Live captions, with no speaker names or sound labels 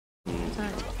Yeah,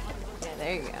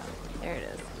 there you go. There it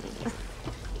is.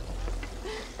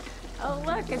 Oh,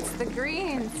 look, it's the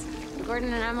Greens.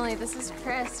 Gordon and Emily, this is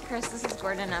Chris. Chris, this is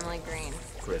Gordon and Emily Green.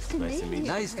 Chris, nice to meet you.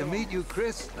 Nice to meet you,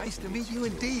 Chris. Nice to meet you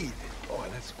indeed. Oh,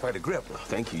 that's quite a grip. Oh,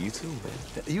 thank you. You too,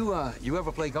 man. You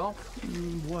ever play golf?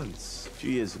 Once. A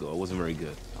few years ago. I wasn't very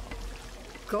good.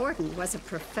 Gordon was a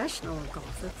professional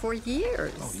golfer for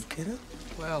years. Oh, you kidding?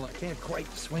 Well, I can't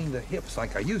quite swing the hips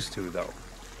like I used to, though.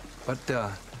 But,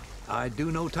 I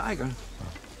do know Tiger.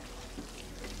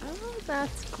 Oh,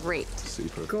 that's great.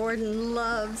 Super. Gordon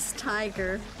loves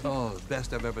Tiger. Oh,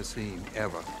 best I've ever seen,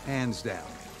 ever. Hands down.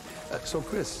 So,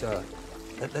 Chris,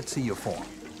 let's see your form.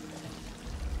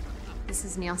 This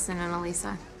is Nielsen and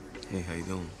Elisa. Hey, how you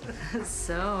doing?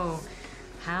 So,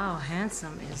 how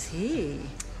handsome is he?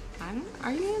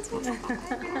 Are you handsome?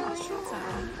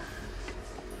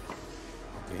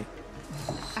 Okay.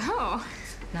 Oh.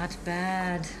 Not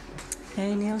bad.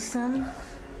 Hey, Nielsen?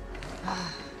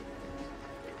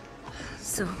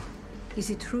 So, is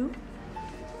it true?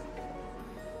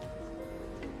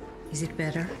 Is it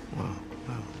better? Wow,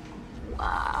 wow.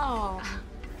 Wow.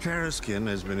 Fair skin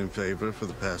has been in favor for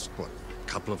the past, what,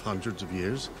 couple of hundreds of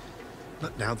years.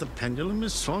 But now the pendulum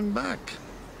is swung back.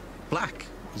 Black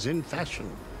is in fashion.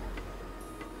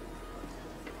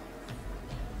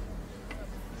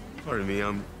 Pardon me,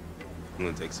 I'm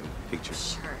gonna take some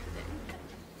pictures. Sure.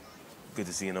 Good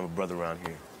to see another brother around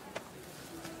here.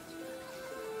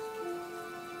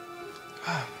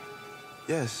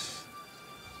 Yes,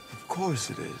 of course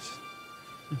it is.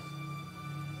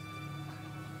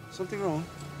 Something wrong?